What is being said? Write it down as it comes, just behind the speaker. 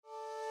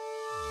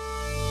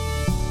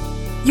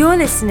You're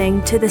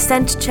listening to the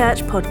Centre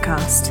Church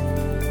podcast.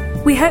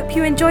 We hope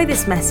you enjoy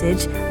this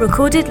message,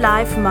 recorded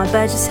live from our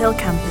Burgess Hill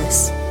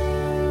campus.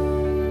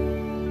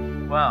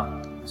 Wow,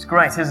 it's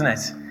great, isn't it,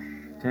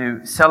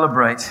 to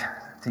celebrate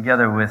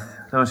together with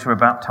those who are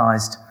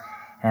baptized.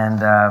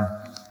 And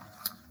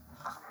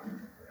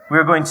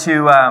we're going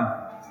to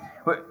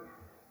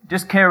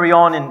just carry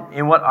on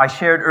in what I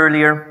shared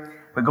earlier,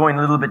 but going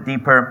a little bit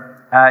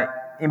deeper.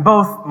 In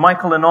both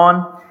Michael and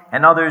On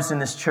and others in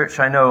this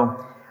church I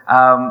know,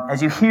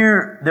 as you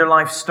hear their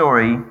life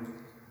story,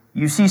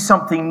 you see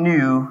something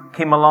new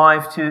came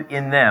alive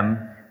in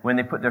them when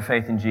they put their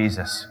faith in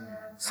Jesus.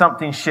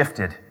 Something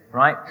shifted,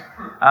 right?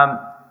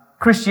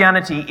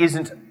 Christianity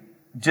isn't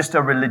just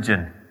a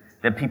religion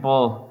that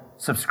people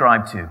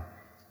subscribe to.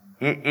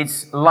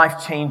 It's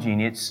life-changing,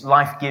 it's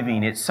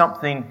life-giving, it's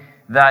something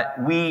that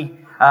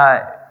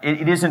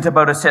it isn't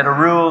about a set of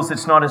rules,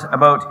 it's not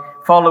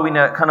about following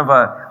a kind of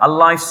a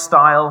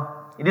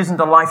lifestyle. It isn't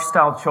a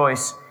lifestyle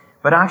choice,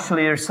 but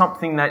actually there's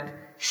something that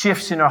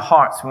shifts in our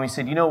hearts when we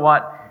say, you know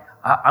what,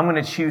 I'm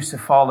going to choose to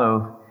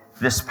follow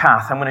this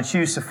path. I'm going to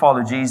choose to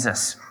follow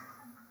Jesus.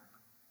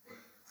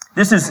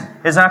 This is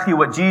exactly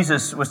what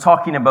Jesus was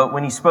talking about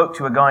when he spoke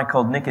to a guy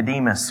called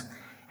Nicodemus.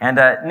 And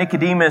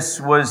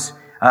Nicodemus was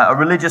a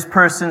religious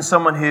person,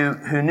 someone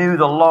who knew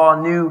the law,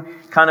 knew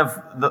kind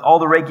of all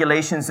the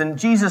regulations. And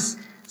Jesus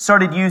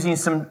started using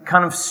some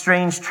kind of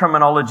strange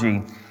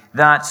terminology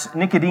that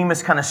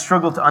Nicodemus kind of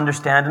struggled to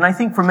understand. And I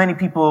think for many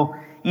people,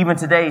 even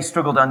today,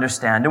 struggle to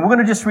understand. And we're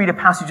going to just read a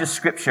passage of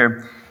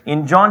Scripture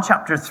in John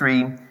chapter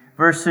 3,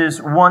 verses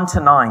 1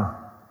 to 9.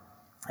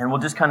 And we'll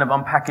just kind of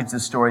unpackage the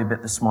story a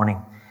bit this morning.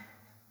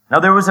 Now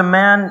there was a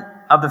man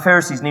of the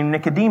Pharisees named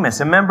Nicodemus,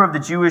 a member of the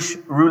Jewish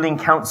ruling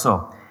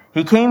council.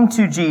 He came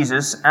to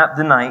Jesus at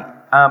night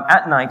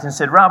and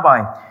said,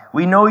 Rabbi,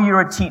 we know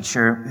you're a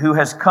teacher who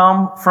has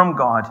come from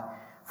God,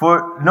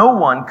 for no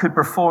one could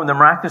perform the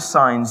miraculous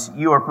signs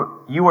you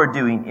are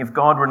doing if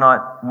God were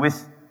not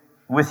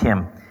with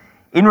him.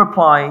 In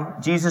reply,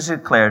 Jesus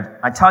declared,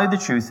 I tell you the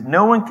truth,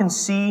 no one can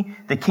see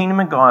the kingdom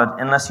of God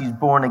unless he's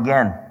born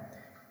again.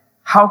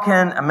 How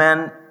can a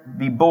man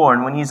be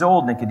born when he's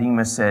old?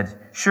 Nicodemus said.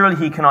 Surely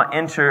he cannot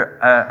enter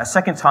a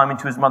second time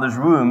into his mother's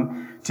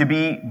womb to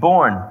be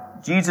born.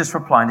 Jesus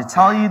replied, to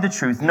tell you the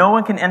truth, no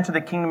one can enter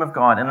the kingdom of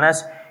God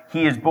unless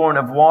he is born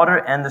of water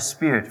and the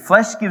Spirit.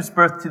 Flesh gives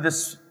birth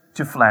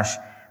to flesh,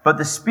 but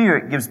the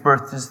Spirit gives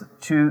birth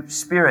to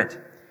spirit.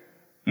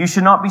 You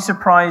should not be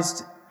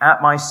surprised at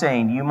my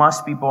saying, you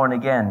must be born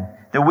again.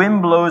 The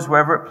wind blows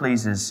wherever it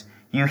pleases.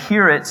 You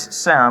hear its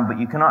sound, but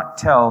you cannot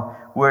tell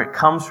where it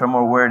comes from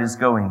or where it is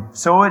going.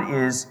 So it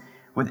is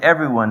with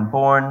everyone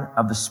born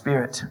of the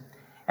Spirit.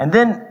 And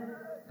then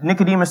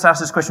Nicodemus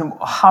asks this question,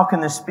 how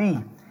can this be?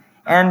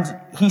 And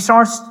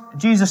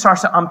Jesus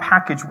starts to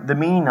unpackage the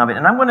meaning of it.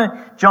 And I'm going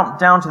to jump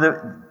down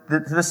to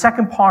the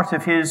second part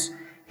of his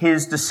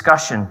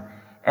discussion.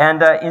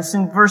 And it's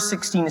in verse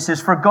 16, it says,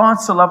 For God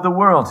so loved the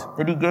world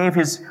that he gave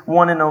his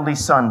one and only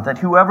Son, that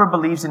whoever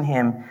believes in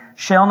him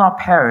shall not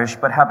perish,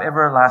 but have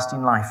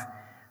everlasting life.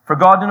 For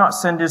God did not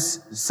send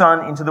his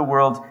Son into the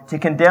world to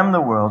condemn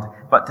the world,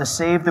 but to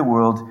save the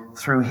world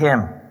through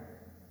him.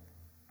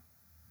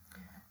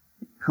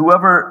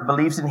 Whoever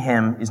believes in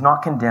him is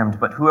not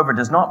condemned, but whoever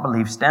does not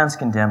believe stands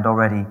condemned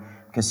already,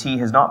 because he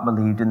has not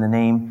believed in the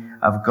name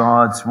of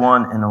God's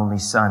one and only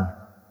Son.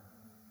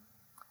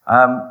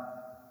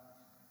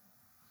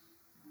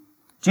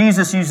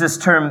 Jesus used this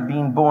term,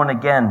 being born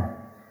again.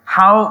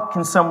 How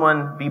can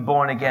someone be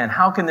born again?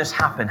 How can this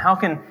happen? How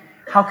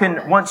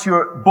can once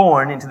you're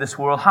born into this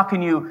world, how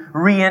can you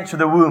re-enter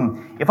the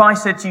womb? If I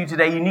said to you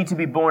today, you need to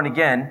be born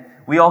again,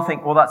 we all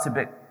think, well, that's a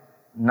bit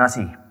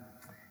nutty,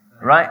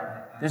 right?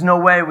 There's no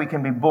way we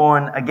can be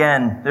born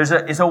again.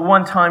 It's a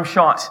one-time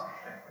shot.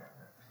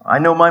 I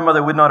know my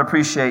mother would not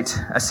appreciate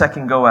a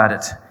second go at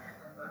it.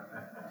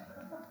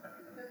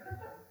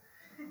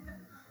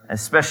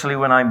 Especially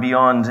when I'm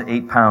beyond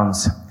 8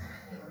 pounds.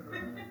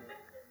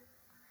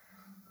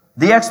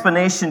 The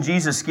explanation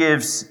Jesus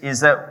gives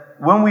is that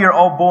when we are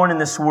all born in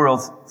this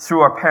world through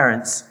our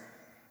parents,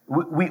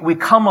 we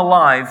come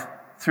alive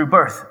through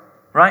birth,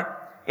 right?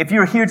 If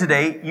you're here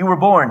today, you were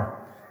born.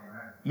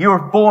 You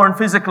were born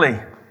physically.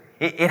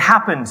 It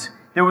happened.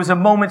 There was a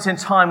moment in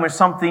time where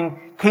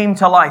something came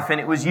to life and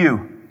it was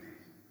you.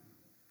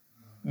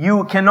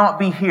 You cannot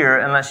be here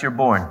unless you're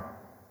born.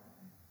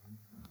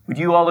 Would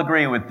you all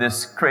agree with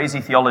this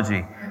crazy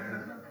theology?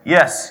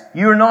 Yes,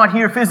 you're not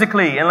here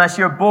physically unless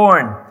you're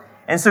born.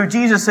 And so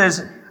Jesus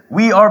says,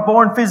 we are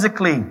born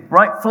physically,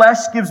 right? Flesh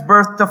gives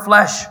birth to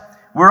flesh.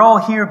 We're all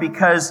here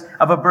because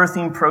of a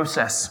birthing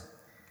process,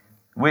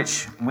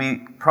 which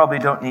we probably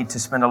don't need to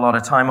spend a lot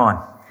of time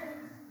on.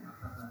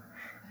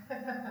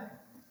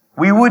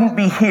 We wouldn't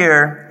be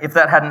here if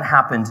that hadn't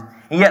happened.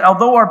 And yet,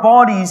 although our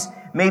bodies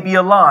may be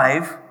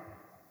alive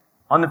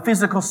on the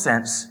physical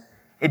sense,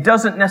 it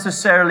doesn't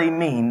necessarily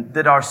mean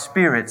that our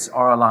spirits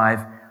are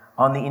alive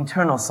on the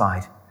internal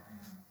side.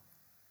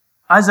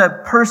 As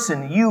a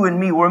person, you and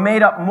me, we're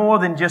made up more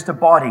than just a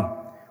body.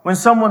 When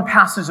someone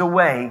passes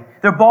away,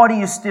 their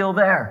body is still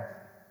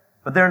there,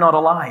 but they're not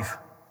alive,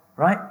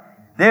 right?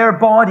 Their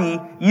body,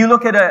 you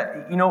look at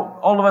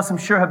all of us, I'm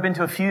sure, have been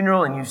to a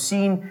funeral and you've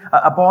seen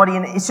a body,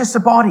 and it's just a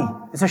body.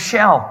 It's a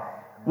shell.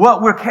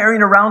 What we're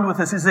carrying around with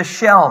us is a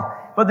shell,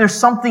 but there's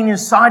something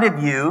inside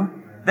of you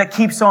that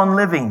keeps on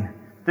living.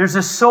 There's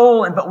a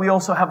soul, but we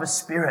also have a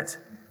spirit.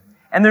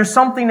 And there's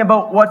something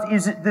about what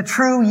is the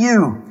true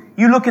you.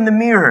 You look in the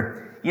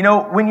mirror.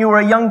 When you were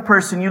a young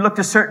person, you looked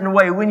a certain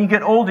way. When you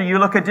get older, you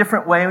look a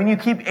different way. When you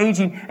keep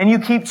aging and you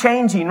keep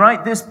changing,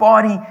 right? This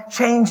body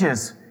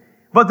changes.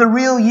 But the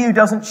real you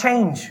doesn't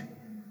change.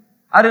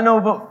 I don't know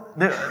about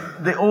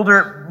the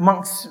older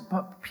monks,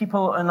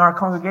 people in our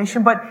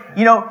congregation, but,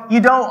 you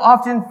don't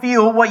often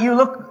feel what you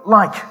look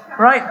like,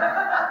 right?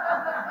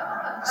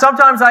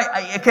 Sometimes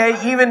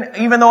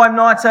even though I'm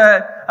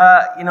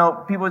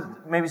not, people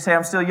maybe say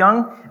I'm still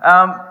young.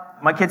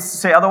 My kids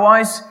say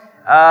otherwise.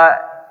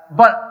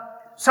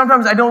 But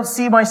sometimes I don't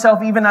see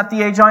myself even at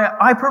the age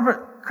I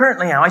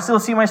currently am. I still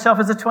see myself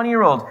as a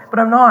 20-year-old, but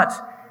I'm not.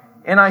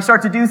 And I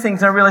start to do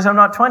things and I realize I'm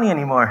not 20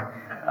 anymore.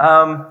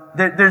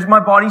 My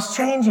body's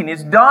changing.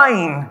 It's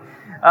dying.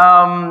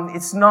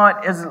 It's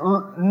not as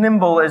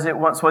nimble as it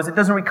once was. It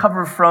doesn't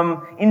recover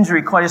from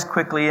injury quite as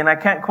quickly, and I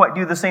can't quite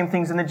do the same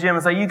things in the gym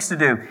as I used to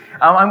do.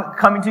 I'm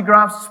coming to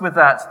grasp with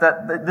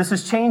that this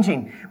is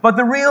changing. But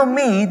the real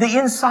me, the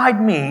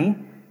inside me,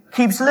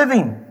 keeps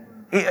living.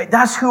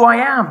 That's who I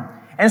am.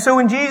 And so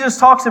when Jesus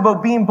talks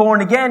about being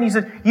born again, he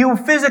said, you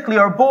physically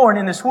are born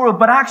in this world,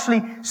 but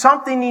actually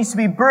something needs to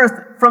be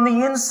birthed from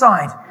the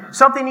inside.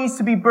 Something needs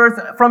to be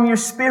birthed from your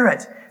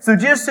spirit. So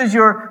just as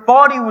your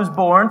body was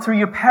born through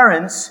your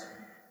parents,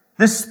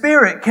 the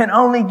spirit can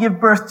only give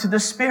birth to the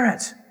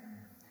spirit.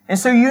 And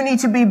so you need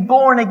to be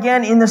born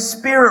again in the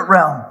spirit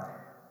realm.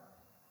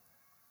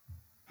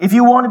 If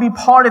you want to be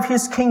part of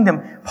his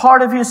kingdom,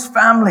 part of his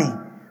family,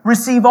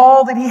 receive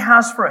all that he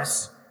has for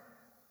us,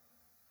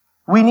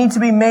 we need to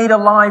be made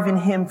alive in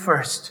him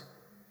first.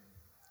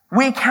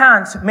 We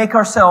can't make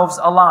ourselves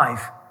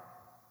alive.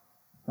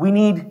 We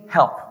need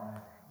help.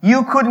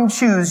 You couldn't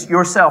choose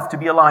yourself to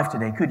be alive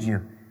today, could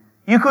you?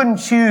 You couldn't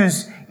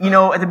choose,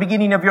 at the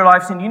beginning of your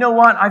life saying, you know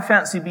what, I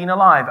fancy being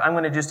alive. I'm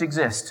going to just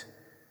exist.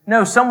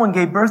 No, someone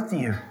gave birth to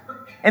you.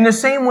 In the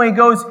same way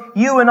goes,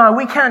 you and I,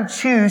 we can't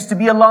choose to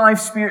be alive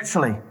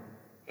spiritually.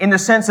 In the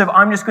sense of,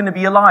 I'm just going to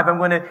be alive. I'm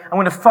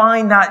going to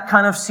find that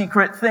kind of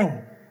secret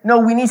thing.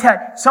 No,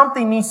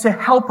 something needs to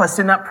help us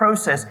in that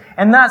process.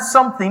 And that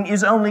something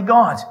is only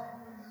God.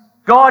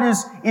 God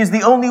is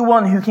the only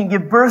one who can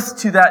give birth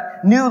to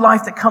that new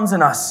life that comes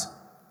in us.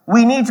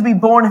 We need to be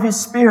born of his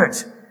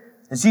spirit.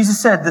 As Jesus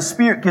said, the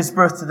spirit gives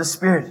birth to the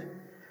spirit.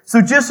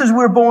 So just as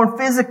we're born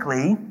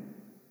physically,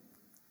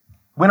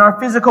 when our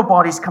physical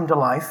bodies come to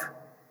life,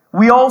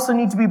 we also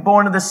need to be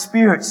born of the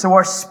spirit so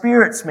our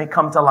spirits may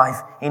come to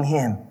life in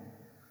him.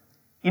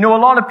 A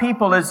lot of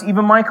people, as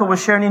even Michael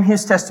was sharing in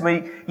his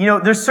testimony,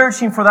 they're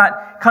searching for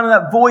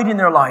that void in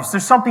their lives.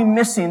 There's something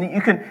missing, that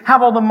you can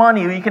have all the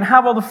money, or you can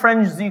have all the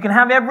friends, you can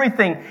have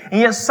everything,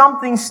 and yet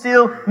something's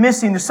still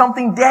missing. There's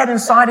something dead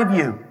inside of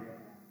you.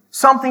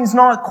 Something's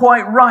not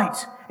quite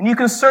right, and you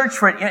can search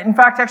for it. In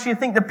fact, actually, I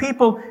think the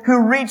people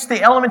who reach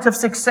the element of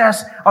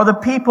success are the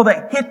people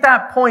that hit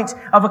that point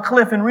of a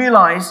cliff and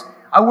realize,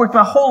 I worked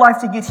my whole life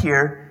to get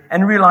here,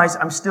 and realize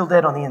I'm still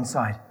dead on the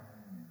inside.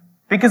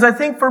 Because I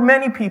think for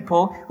many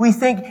people, we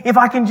think, if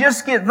I can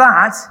just get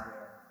that,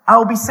 I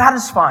will be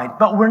satisfied.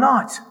 But we're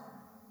not.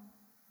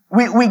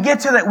 We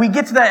get to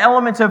that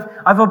element of,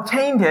 I've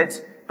obtained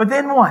it, but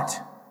then what?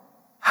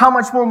 How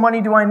much more money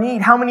do I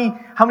need? How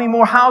many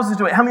more houses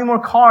do I, how many more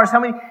cars?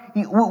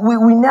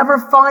 We never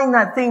find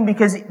that thing,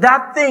 because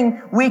that thing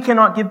we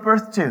cannot give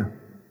birth to.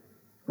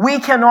 We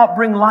cannot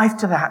bring life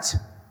to that.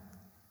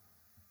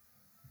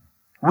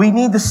 We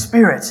need the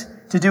Spirit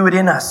to do it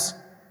in us.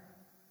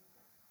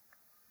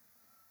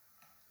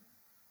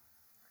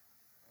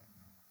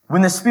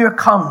 When the Spirit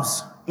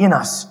comes in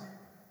us,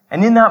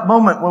 and in that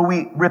moment where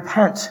we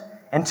repent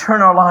and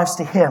turn our lives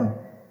to him,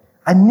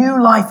 a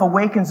new life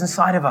awakens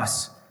inside of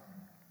us.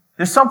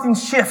 There's something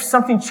shifts,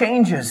 something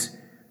changes.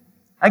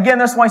 Again,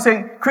 that's why I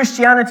say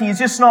Christianity is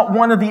just not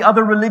one of the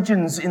other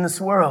religions in this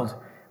world,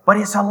 but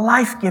it's a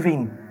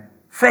life-giving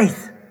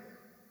faith.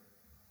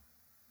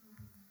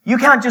 You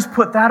can't just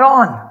put that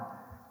on.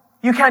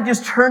 You can't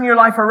just turn your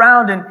life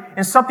around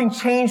and something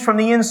change from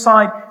the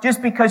inside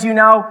just because you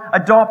now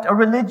adopt a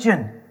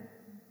religion.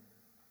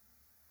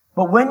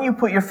 But when you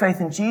put your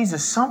faith in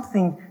Jesus,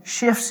 something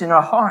shifts in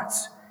our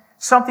hearts.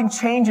 Something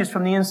changes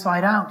from the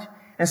inside out,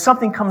 and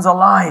something comes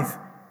alive.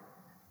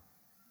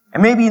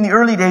 And maybe in the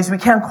early days we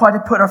can't quite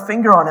put our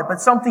finger on it,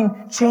 but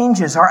something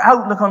changes. Our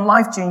outlook on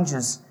life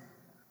changes.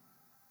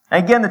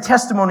 And again, the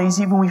testimonies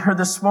even we heard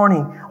this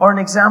morning are an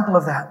example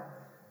of that.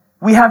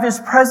 We have his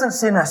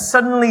presence in us.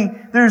 Suddenly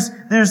there's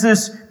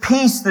this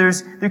peace,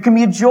 there can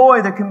be a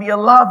joy, there can be a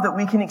love that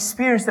we can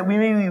experience that we've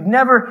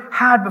never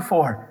had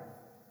before.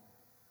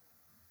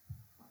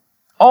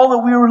 All that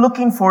we were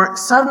looking for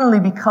suddenly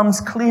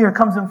becomes clear,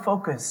 comes in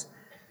focus.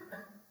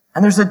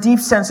 And there's a deep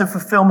sense of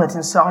fulfillment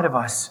inside of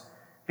us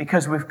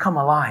because we've come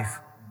alive.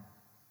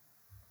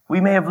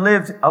 We may have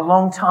lived a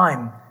long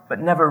time, but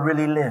never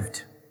really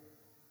lived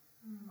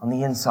on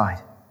the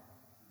inside.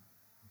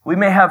 We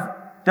may have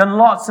done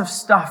lots of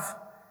stuff,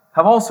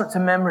 have all sorts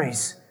of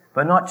memories,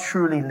 but not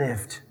truly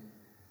lived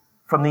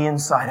from the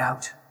inside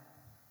out.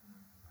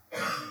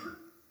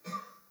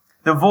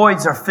 The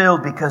voids are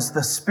filled because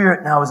the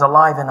Spirit now is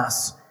alive in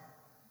us.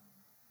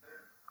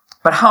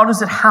 But how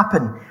does it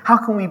happen? How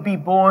can we be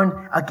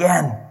born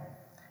again?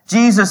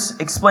 Jesus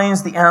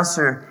explains the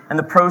answer and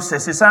the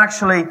process. It's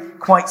actually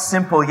quite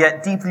simple,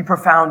 yet deeply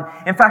profound.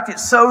 In fact,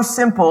 it's so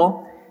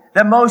simple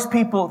that most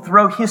people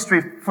throughout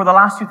history for the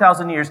last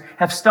 2,000 years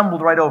have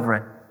stumbled right over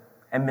it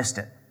and missed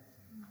it.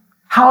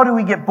 How do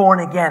we get born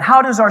again?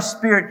 How does our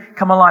spirit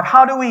come alive?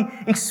 How do we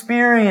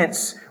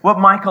experience what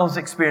Michael's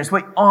experienced,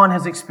 what On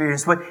has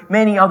experienced, what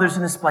many others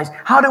in this place?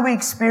 How do we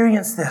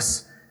experience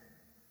this?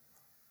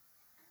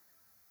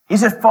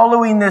 Is it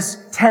following this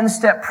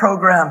 10-step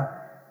program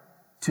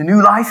to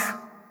new life?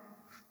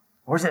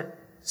 Or is it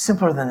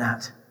simpler than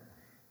that?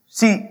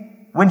 See,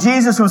 when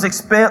Jesus was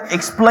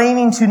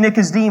explaining to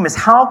Nicodemus,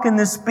 how can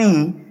this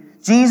be?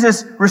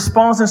 Jesus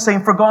responds and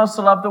saying, for God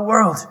so loved the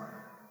world,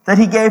 that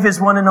he gave his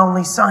one and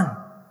only Son.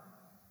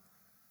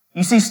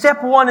 You see,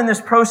 step one in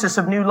this process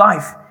of new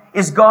life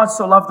is God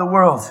so loved the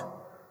world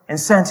and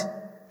sent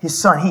his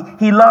Son.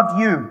 He loved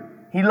you.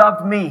 He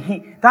loved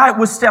me. That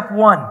was step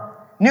one.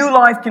 New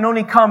life can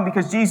only come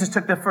because Jesus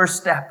took the first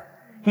step.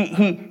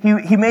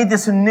 He made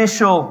this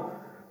initial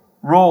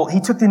role. He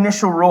took the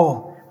initial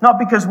role. Not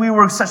because we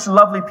were such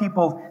lovely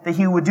people that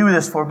he would do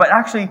this for, but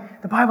actually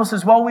the Bible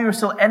says while we were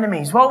still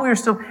enemies, while we were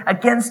still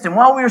against him,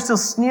 while we were still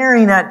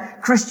sneering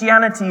at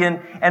Christianity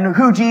and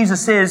who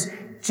Jesus is,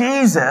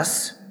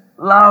 Jesus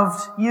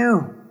loved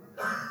you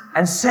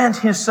and sent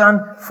his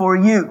Son for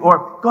you,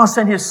 or God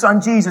sent his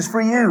Son Jesus for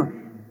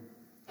you.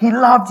 He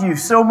loved you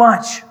so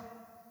much.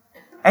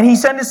 And he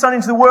sent his Son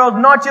into the world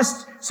not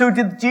just so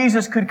that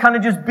Jesus could kind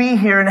of just be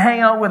here and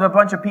hang out with a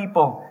bunch of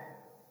people,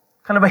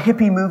 kind of a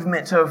hippie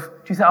movement of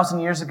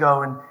 2,000 years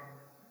ago, and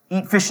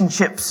eat fish and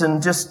chips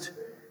and just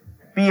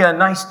be a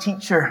nice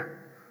teacher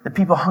that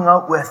people hung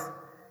out with.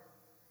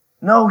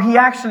 No, he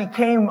actually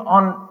came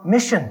on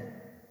mission.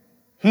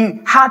 He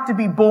had to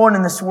be born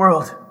in this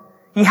world.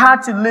 He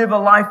had to live a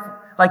life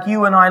like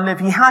you and I live.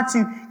 He had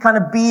to kind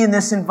of be in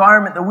this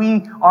environment that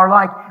we are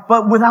like,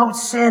 but without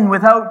sin,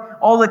 without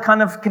all the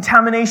kind of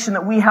contamination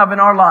that we have in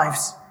our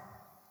lives.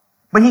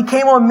 But he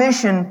came on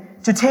mission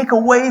to take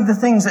away the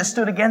things that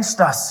stood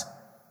against us.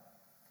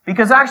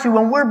 Because actually,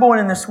 when we're born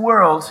in this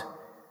world,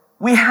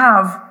 we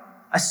have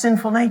a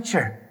sinful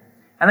nature.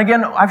 And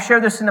again, I've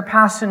shared this in the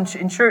past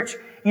in church.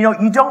 You know,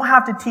 you don't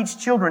have to teach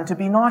children to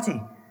be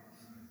naughty.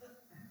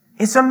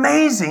 It's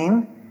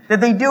amazing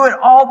that they do it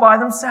all by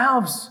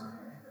themselves.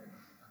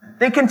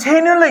 They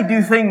continually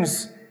do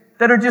things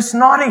that are just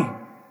naughty.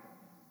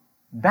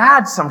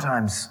 Bad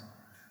sometimes.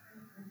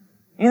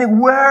 You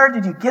think, where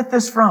did you get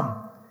this from?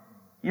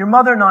 Your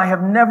mother and I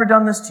have never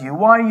done this to you.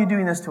 Why are you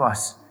doing this to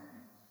us?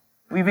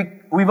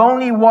 We've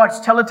only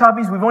watched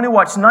Teletubbies. We've only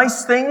watched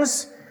nice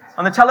things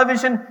on the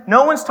television.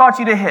 No one's taught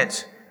you to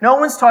hit. No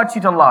one's taught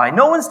you to lie.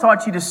 No one's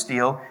taught you to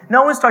steal.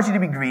 No one's taught you to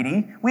be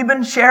greedy. We've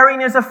been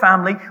sharing as a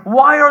family.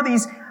 Why are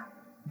these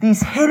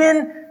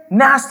hidden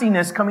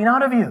nastiness coming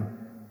out of you?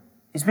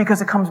 It's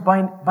because it comes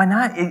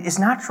it's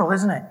natural,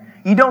 isn't it?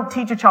 You don't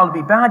teach a child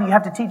to be bad. You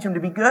have to teach him to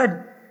be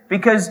good.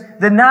 Because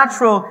the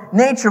natural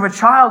nature of a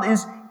child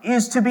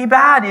is to be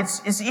bad.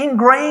 It's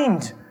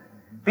ingrained.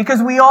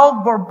 Because we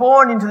all were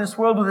born into this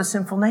world with a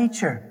sinful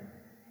nature.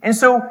 And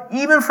so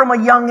even from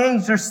a young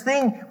age,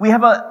 we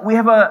have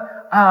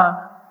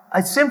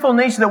a sinful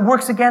nature that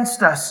works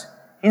against us,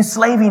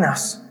 enslaving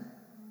us,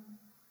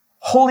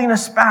 holding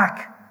us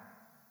back,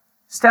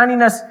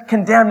 standing us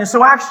condemned. And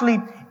so actually,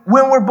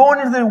 when we're born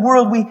into the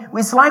world,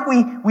 it's like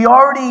we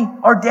already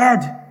are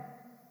dead.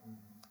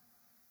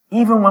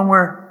 Even when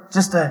we're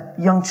just a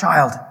young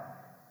child.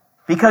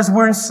 Because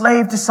we're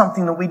enslaved to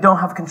something that we don't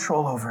have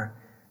control over.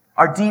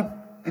 Our deep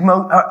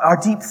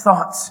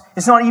thoughts.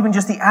 It's not even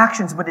just the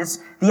actions, but it's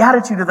the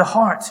attitude of the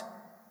heart.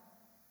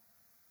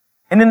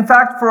 And in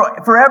fact,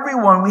 for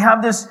everyone, we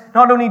have this,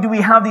 not only do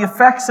we have the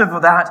effects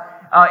of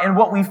that and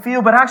what we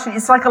feel, but actually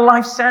it's like a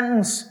life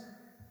sentence.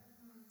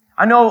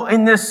 I know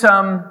in this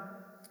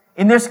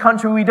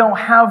country we don't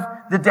have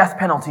the death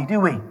penalty, do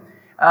we?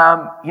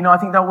 I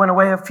think that went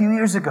away a few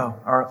years ago,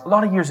 or a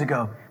lot of years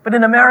ago. But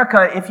in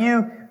America, if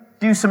you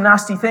do some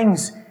nasty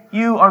things,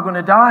 you are going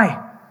to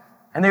die.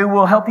 And they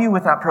will help you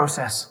with that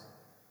process.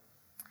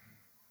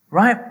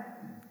 Right?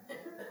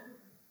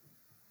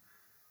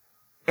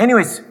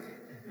 Anyways,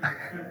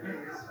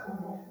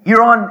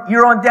 you're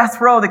on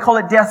death row. They call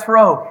it death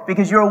row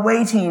because you're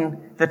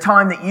awaiting the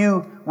time that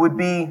you would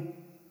be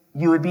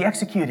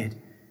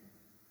executed.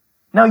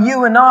 Now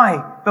you and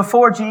I,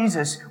 before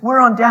Jesus,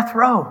 we're on death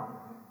row.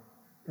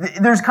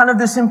 There's kind of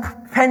this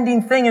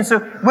impending thing. And so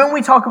when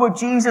we talk about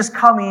Jesus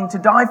coming to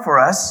die for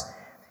us,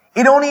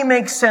 it only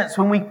makes sense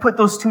when we put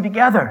those two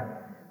together.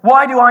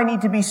 Why do I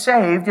need to be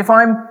saved if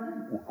I'm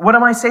what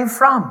am I saved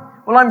from?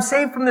 Well, I'm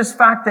saved from this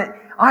fact that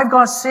I've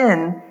got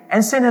sin,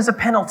 and sin has a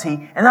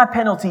penalty, and that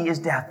penalty is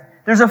death.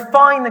 There's a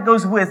fine that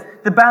goes with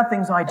the bad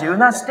things I do,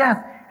 and that's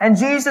death. And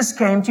Jesus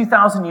came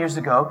 2,000 years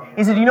ago.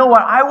 He said, you know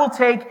what? I will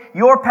take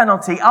your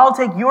penalty. I'll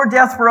take your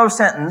death row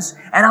sentence,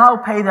 and I'll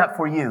pay that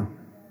for you.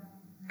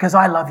 Because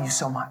I love you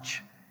so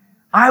much.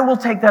 I will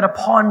take that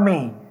upon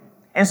me.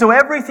 And so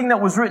everything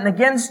that was written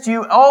against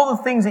you, all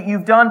the things that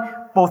you've done,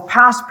 both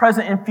past,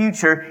 present, and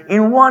future,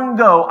 in one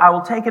go, I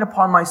will take it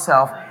upon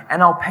myself,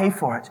 and I'll pay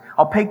for it.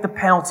 I'll pay the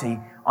penalty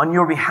on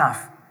your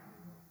behalf.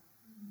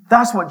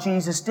 That's what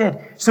Jesus did.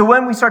 So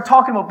when we start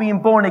talking about being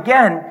born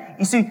again,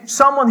 you see,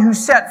 someone who's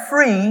set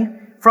free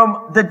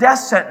from the death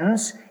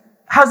sentence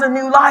has a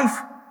new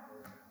life.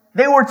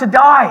 They were to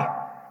die,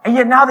 and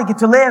yet now they get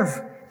to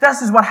live.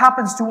 This is what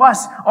happens to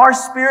us. Our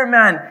spirit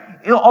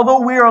man,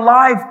 although we are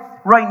alive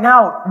right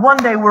now, one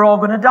day we're all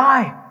going to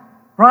die,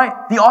 right?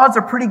 The odds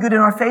are pretty good in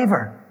our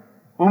favor.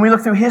 When we look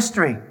through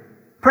history,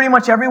 pretty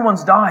much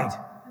everyone's died.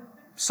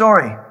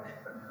 Sorry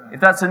if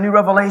that's a new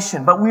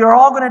revelation, but we are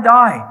all going to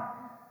die.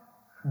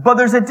 But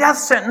there's a death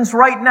sentence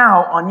right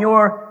now on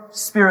your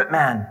spirit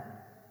man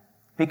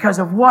because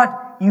of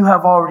what you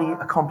have already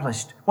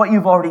accomplished, what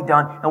you've already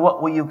done, and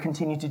what will you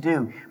continue to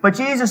do. But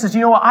Jesus says,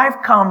 you know what?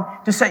 I've come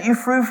to set you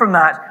free from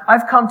that.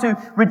 I've come to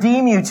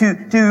redeem you,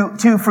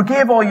 to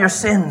forgive all your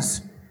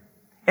sins.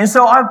 And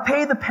so I'll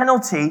pay the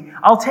penalty.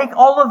 I'll take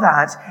all of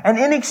that. And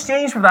in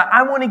exchange for that,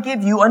 I want to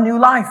give you a new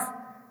life.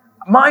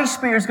 My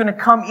Spirit is going to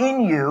come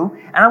in you,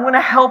 and I'm going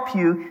to help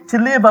you to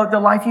live out the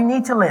life you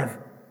need to live.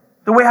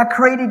 The way I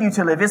created you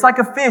to live. It's like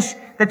a fish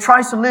that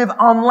tries to live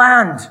on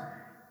land.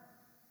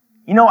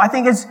 You know, I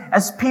think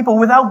as people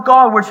without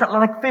God, we're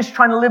like fish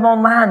trying to live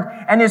on land.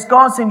 And it's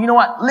God saying, you know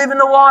what? Live in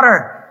the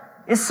water.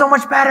 It's so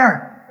much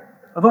better.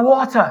 The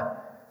water.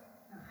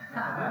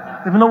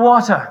 Live in the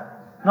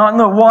water. Not in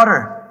the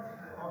water.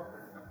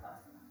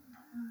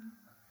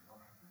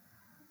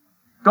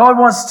 God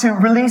wants to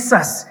release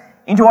us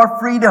into our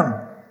freedom.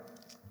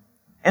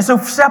 And so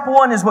step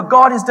one is what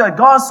God has done.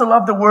 God so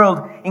loved the world,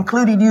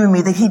 including you and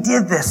me, that He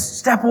did this.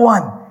 Step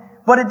one.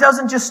 But it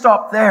doesn't just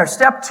stop there.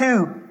 Step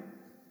two,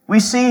 we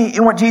see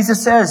in what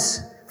Jesus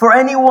says, for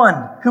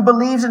anyone who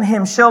believes in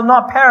Him shall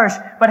not perish,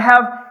 but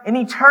have an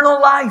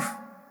eternal life.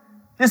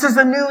 This is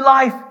a new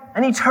life,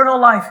 an eternal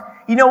life.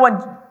 You know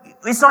what?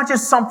 It's not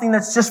just something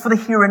that's just for the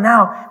here and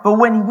now, but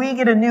when we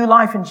get a new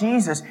life in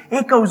Jesus,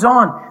 it goes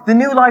on. The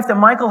new life that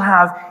Michael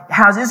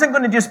has isn't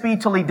going to just be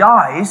till he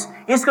dies.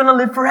 It's going to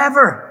live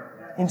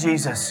forever in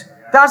Jesus.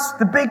 That's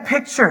the big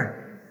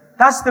picture.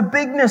 That's the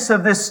bigness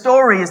of this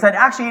story, is that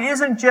actually it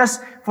isn't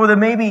just for the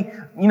maybe,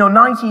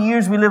 90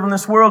 years we live in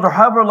this world or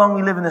however long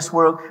we live in this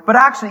world, but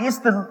actually it's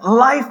the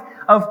life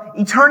of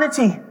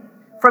eternity.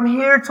 From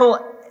here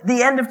till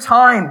the end of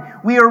time,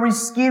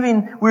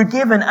 we're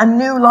given a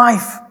new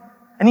life,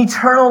 an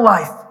eternal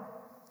life.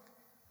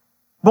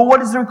 But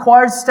what is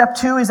required? Step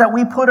two is that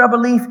we put our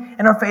belief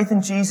and our faith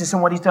in Jesus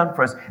and what He's done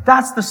for us.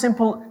 That's the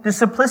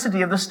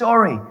simplicity of the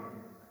story.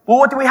 Well,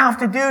 what do we have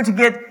to do to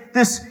get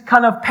this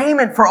kind of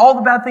payment for all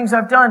the bad things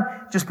I've done?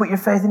 Just put your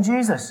faith in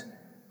Jesus.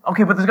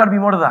 Okay, but there's got to be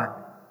more to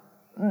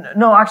that.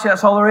 No, actually,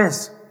 that's all there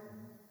is.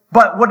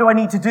 But what do I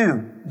need to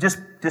do? Just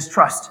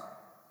trust.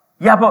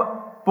 Yeah, but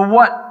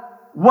what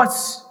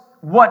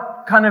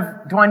kind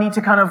of do I need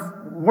to kind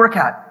of work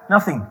at?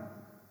 Nothing.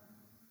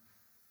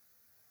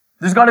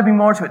 There's got to be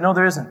more to it. No,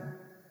 there isn't.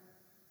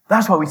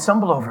 That's why we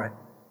stumble over it.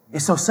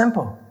 It's so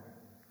simple.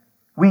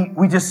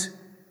 We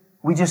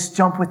just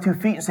jump with 2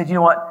 feet and say, you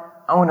know what?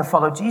 I want to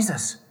follow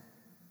Jesus.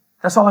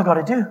 That's all I got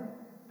to do.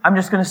 I'm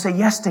just going to say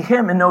yes to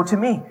Him and no to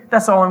me.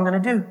 That's all I'm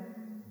going to do.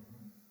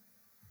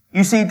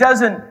 You see,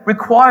 there's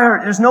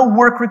no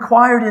work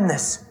required in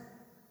this.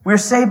 We're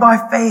saved by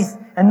faith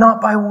and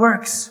not by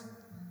works.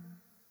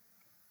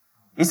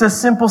 It's a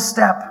simple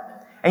step.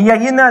 And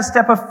yet in that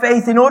step of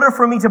faith, in order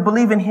for me to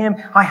believe in Him,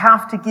 I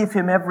have to give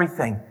Him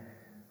everything.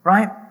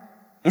 Right?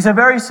 It's a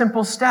very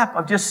simple step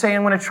of just saying,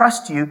 I'm going to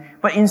trust you.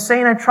 But in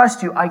saying I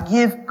trust you, I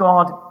give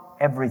God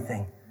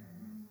everything.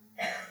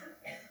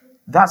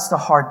 That's the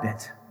hard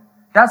bit.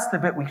 That's the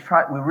bit we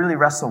really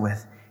wrestle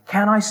with.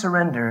 Can I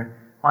surrender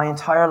my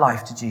entire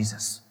life to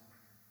Jesus?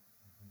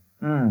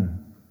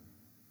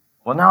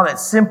 Well, now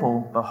that's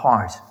simple, but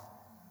hard.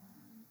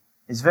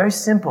 It's very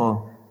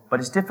simple, but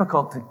it's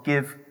difficult to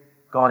give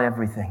God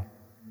everything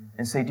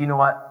and say, do you know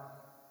what?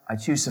 I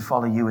choose to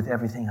follow you with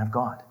everything I've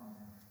got.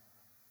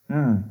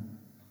 The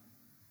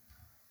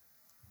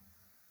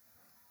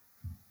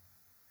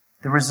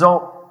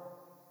result,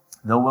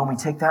 though, when we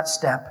take that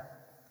step,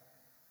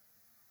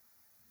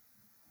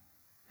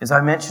 as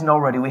I mentioned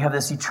already, we have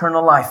this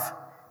eternal life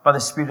by the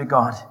Spirit of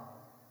God.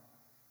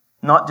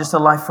 Not just a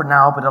life for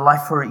now, but a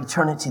life for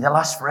eternity that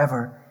lasts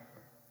forever.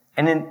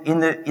 And in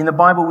the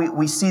Bible,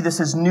 we see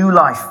this as new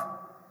life.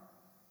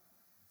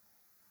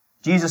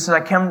 Jesus said,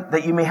 I came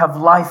that you may have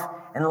life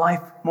and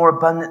life more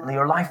abundantly,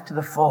 or life to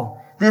the full.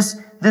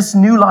 This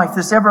new life,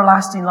 this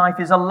everlasting life,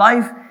 is a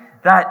life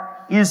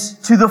that is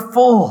to the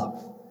full.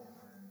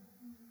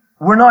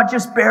 We're not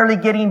just barely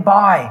getting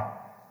by.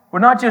 We're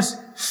not just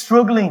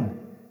struggling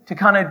to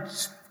kind of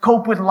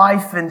cope with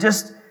life and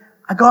just,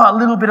 I got a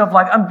little bit of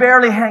life. I'm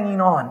barely hanging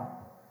on.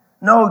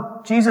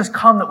 No, Jesus,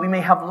 come that we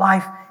may have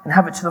life and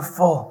have it to the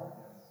full.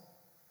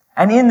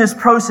 And in this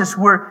process,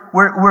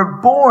 we're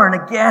born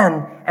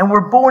again, and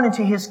we're born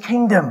into His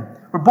kingdom.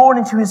 We're born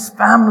into His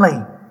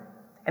family.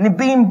 And in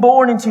being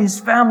born into His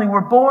family,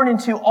 we're born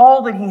into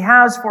all that He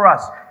has for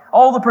us,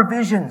 all the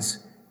provisions.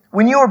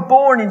 When you were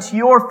born into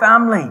your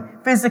family,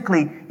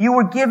 physically, you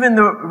were given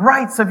the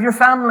rights of your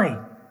family.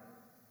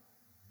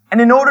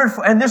 And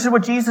and this is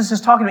what Jesus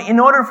is talking about, in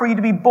order for you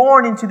to be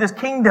born into this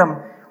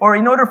kingdom, or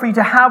in order for you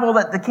to have all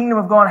that the kingdom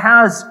of God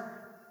has,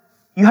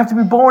 you have to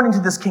be born into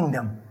this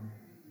kingdom.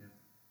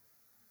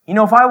 You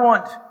know, if I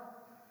want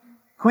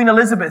Queen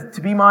Elizabeth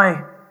to be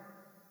my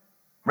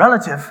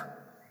relative,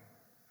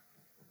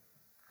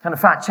 kind of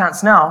fat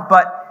chance now,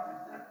 but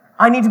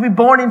I need to be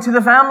born into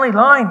the family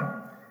line.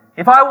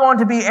 If I want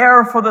to be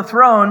heir for the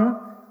throne,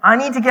 I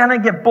need to kind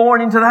of get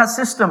born into that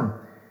system.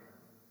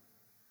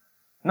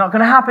 Not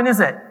going to happen, is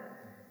it?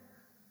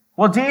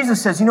 Well,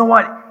 Jesus says, you know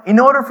what? In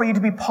order for you to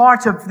be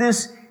part of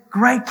this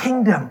great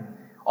kingdom,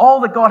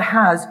 all that God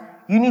has,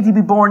 you need to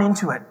be born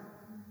into it.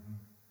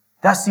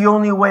 That's the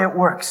only way it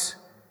works.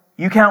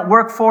 You can't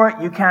work for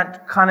it. You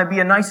can't kind of be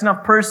a nice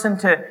enough person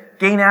to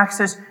gain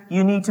access.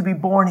 You need to be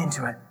born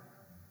into it.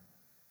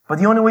 But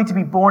the only way to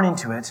be born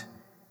into it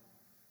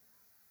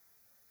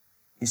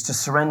is to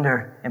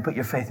surrender and put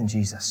your faith in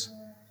Jesus.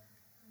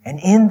 And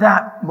in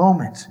that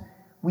moment,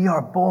 we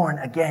are born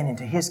again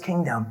into His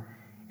kingdom.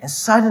 And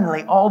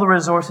suddenly, all the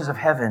resources of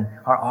heaven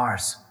are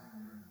ours.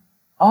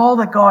 All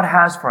that God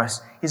has for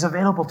us is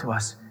available to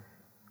us.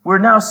 We're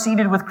now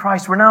seated with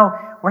Christ. We're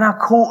now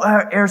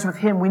co-heirs with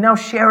Him. We now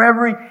share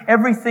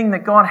everything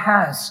that God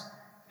has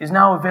is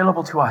now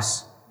available to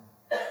us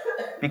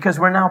because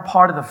we're now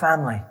part of the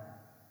family.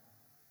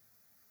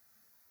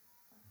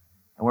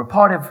 And we're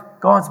part of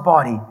God's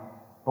body,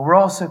 but we're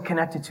also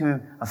connected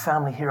to a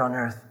family here on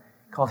earth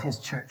called His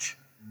church.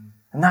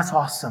 And that's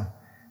awesome.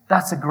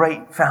 That's a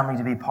great family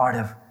to be part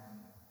of.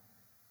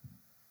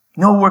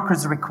 No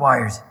workers are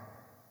required.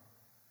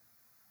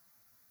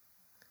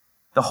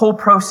 The whole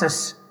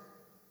process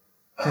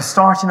to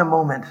start in a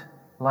moment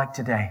like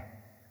today.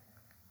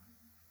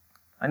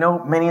 I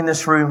know many in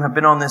this room have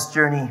been on this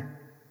journey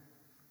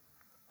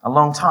a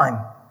long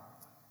time.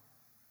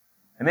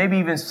 And maybe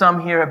even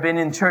some here have been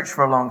in church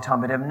for a long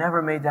time, but have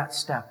never made that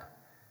step.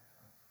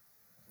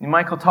 And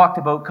Michael talked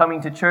about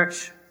coming to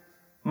church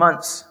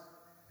months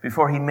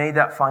before he made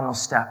that final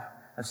step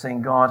of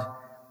saying, God,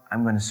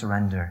 I'm going to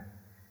surrender.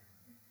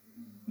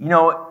 You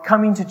know,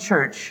 coming to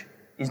church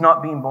is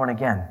not being born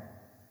again.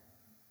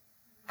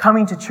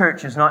 Coming to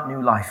church is not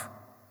new life.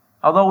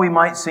 Although we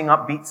might sing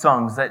upbeat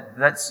songs,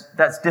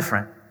 that's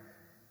different.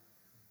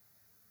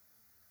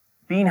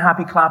 Being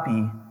happy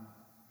clappy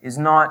is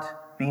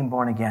not being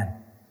born again.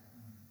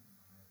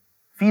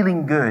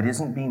 Feeling good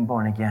isn't being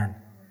born again.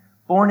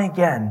 Born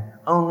again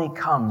only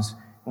comes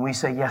when we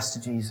say yes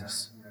to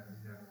Jesus.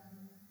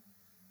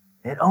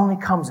 It only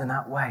comes in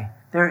that way.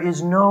 There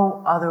is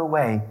no other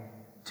way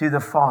to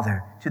the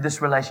Father, to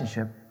this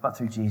relationship, but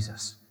through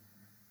Jesus.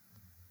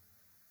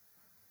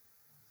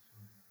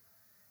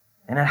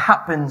 And it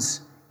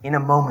happens in a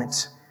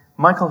moment.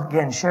 Michael,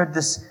 again, shared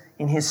this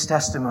in his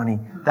testimony.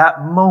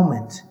 That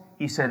moment,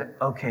 he said,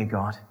 okay,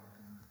 God,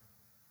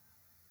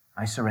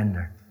 I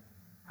surrender.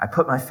 I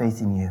put my faith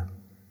in you.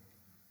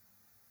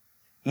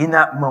 In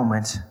that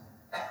moment,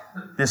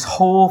 this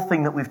whole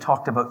thing that we've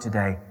talked about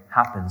today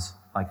happens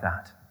like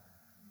that.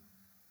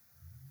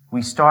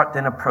 We start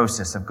then a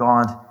process of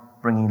God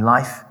bringing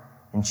life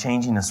and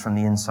changing us from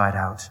the inside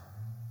out.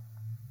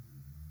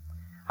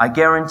 I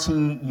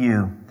guarantee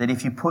you that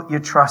if you put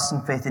your trust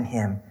and faith in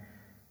Him,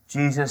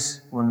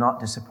 Jesus will not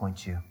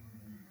disappoint you.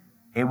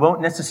 It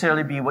won't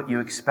necessarily be what you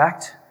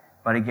expect,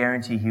 but I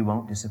guarantee He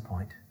won't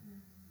disappoint.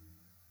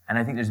 And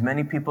I think there's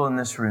many people in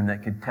this room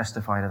that could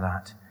testify to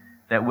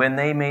that when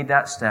they made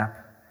that step,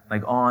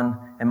 like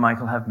On and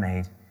Michael have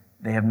made,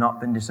 they have not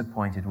been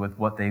disappointed with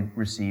what they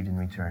received in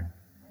return.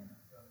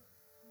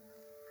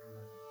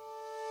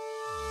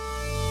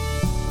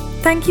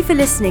 Thank you for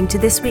listening to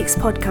this week's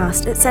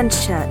podcast at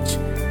Centre Church.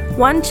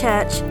 One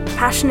church,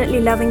 passionately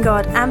loving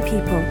God and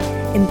people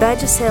in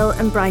Burgess Hill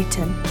and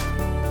Brighton.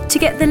 To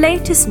get the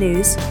latest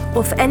news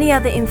or for any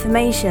other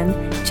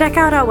information, check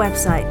out our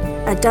website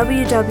at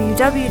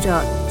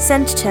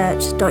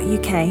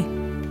www.centrechurch.uk.